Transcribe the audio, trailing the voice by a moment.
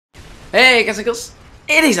Hey guys and girls,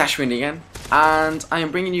 it is TheAshWindy again, and I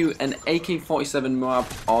am bringing you an AK47 M.O.A.B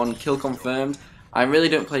on Kill Confirmed. I really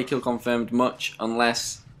don't play Kill Confirmed much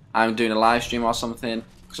unless I'm doing a live stream or something,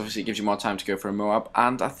 because obviously it gives you more time to go for a M.O.A.B,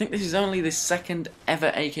 and I think this is only the second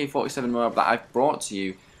ever AK47 M.O.A.B that I've brought to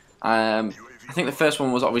you. I think the first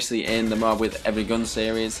one was obviously in the M.O.A.B with Every Gun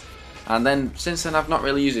series, and then since then I've not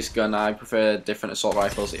really used this gun. I prefer different assault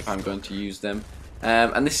rifles if I'm going to use them,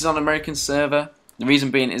 and this is on American server. The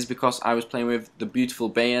reason being is because I was playing with the beautiful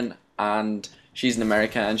Bayan, and she's in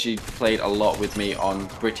America, and she played a lot with me on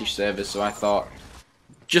British servers, so I thought,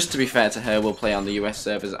 just to be fair to her, we'll play on the US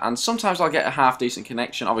servers. And sometimes I'll get a half decent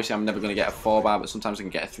connection. Obviously I'm never going to get a 4-bar, but sometimes I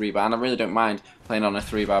can get a 3-bar, and I really don't mind playing on a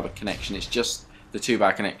 3-bar connection. It's just the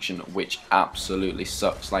 2-bar connection which absolutely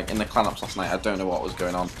sucks. Like in the clan ops last night, I don't know what was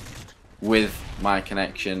going on with my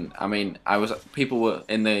connection. I mean, people were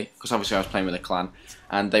in the, because obviously I was playing with a clan,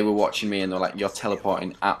 and they were watching me and they were like, you're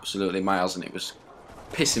teleporting absolutely miles, and it was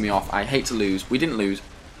pissing me off. I hate to lose. We didn't lose,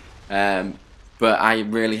 but I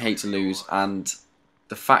really hate to lose, and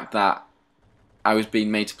the fact that I was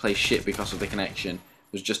being made to play shit because of the connection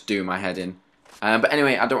was just doing my head in. But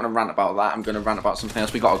anyway, I don't want to rant about that. I'm going to rant about something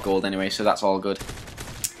else. We got a gold anyway, so that's all good.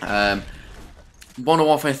 Modern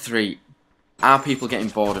Warfare 3. Are people getting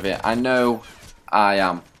bored of it? I know I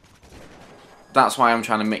am. That's why I'm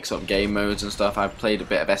trying to mix up game modes and stuff. I've played a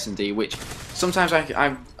bit of S&D, which sometimes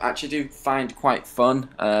I actually do find quite fun.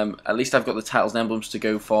 At least I've got the titles and emblems to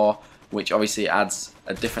go for, which obviously adds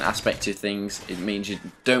a different aspect to things. It means you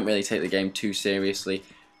don't really take the game too seriously.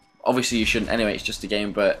 Obviously you shouldn't anyway, it's just a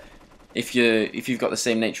game, but if you've got the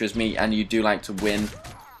same nature as me and you do like to win,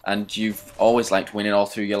 and you've always liked winning all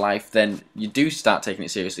through your life, then you do start taking it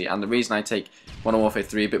seriously. And the reason I take Modern Warfare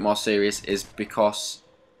 3 a bit more serious is because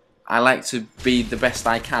I like to be the best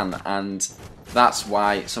I can, and that's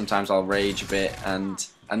why sometimes I'll rage a bit, and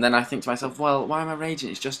then I think to myself, well, why am I raging?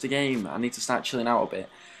 It's just a game. I need to start chilling out a bit.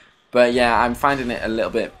 But yeah, I'm finding it a little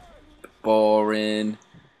bit boring.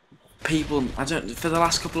 People, for the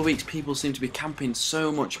last couple of weeks, people seem to be camping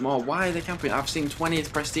so much more. Why are they camping? I've seen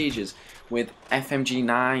 20th prestiges with FMG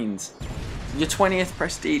 9s. Your 20th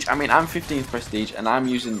prestige, I mean, I'm 15th prestige, and I'm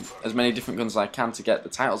using as many different guns as I can to get the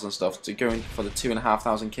titles and stuff, to go in for the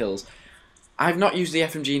 2,500 kills. I've not used the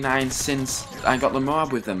FMG 9 since I got the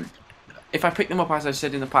M.O.A.B with them. If I pick them up, as I've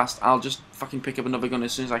said in the past, I'll just fucking pick up another gun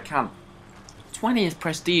as soon as I can. 20th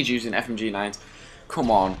prestige using FMG 9s. Come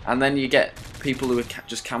on. And then you get people who are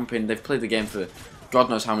just camping. They've played the game for God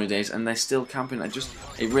knows how many days, and they're still camping.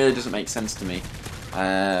 It really doesn't make sense to me.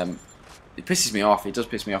 It pisses me off. It does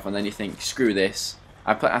piss me off. And then you think, screw this.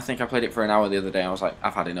 I think I played it for an hour the other day. I was like,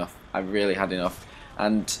 I've had enough. I've really had enough.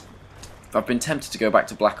 And I've been tempted to go back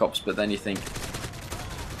to Black Ops, but then you think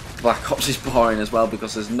Black Ops is boring as well,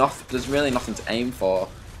 because there's really nothing to aim for.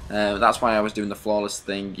 That's why I was doing the flawless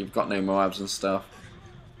thing. You've got no M.O.A.Bs and stuff.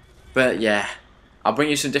 But yeah, I'll bring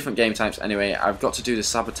you some different game types anyway. I've got to do the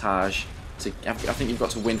sabotage. I think you've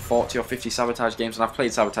got to win 40 or 50 sabotage games, and I've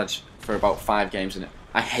played sabotage for about 5 games, and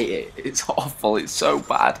I hate it. It's awful. It's so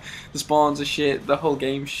bad. The spawns are shit. The whole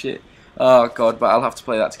game's shit. Oh god, but I'll have to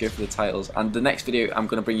play that to go for the titles. And the next video, I'm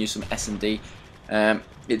going to bring you some S&D.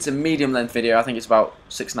 It's a medium length video. I think it's about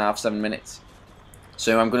 6.5, 7 minutes.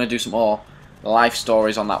 So I'm going to do some more life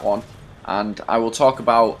stories on that one, and I will talk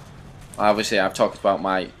about, obviously I've talked about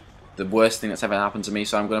the worst thing that's ever happened to me,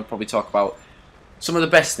 so I'm going to probably talk about some of the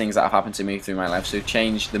best things that have happened to me through my life, so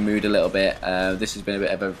change the mood a little bit. This has been a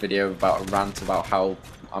bit of a video about a rant about how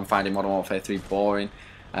I'm finding Modern Warfare 3 boring,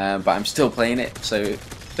 but I'm still playing it, so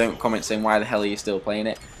don't comment saying why the hell are you still playing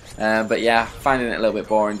it. But yeah, finding it a little bit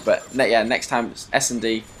boring, but yeah, next time it's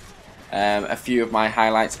S&D. A few of my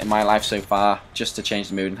highlights in my life so far, just to change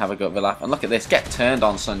the mood and have a good laugh. And look at this, get turned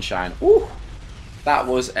on, sunshine. Ooh, that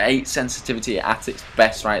was 8 sensitivity at its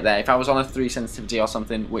best right there. If I was on a 3 sensitivity or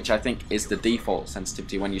something, which I think is the default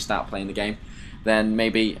sensitivity when you start playing the game, then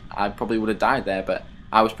maybe I probably would have died there. But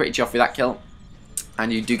I was pretty chuffed with that kill,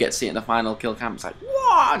 and you do get to see it in the final kill cam. It's like,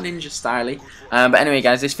 whoa, ninja styly. But anyway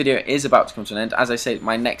guys, this video is about to come to an end. As I say,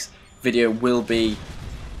 my next video will be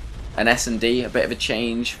an S&D, a bit of a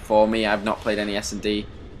change for me. I've not played any S&D,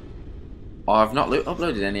 or I've not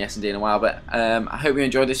uploaded any S&D in a while, but I hope you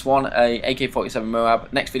enjoyed this one, a AK47 M.O.A.B.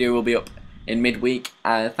 Next video will be up in midweek.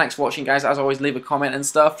 Thanks for watching guys. As always, leave a comment and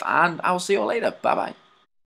stuff, and I'll see you all later. Bye bye.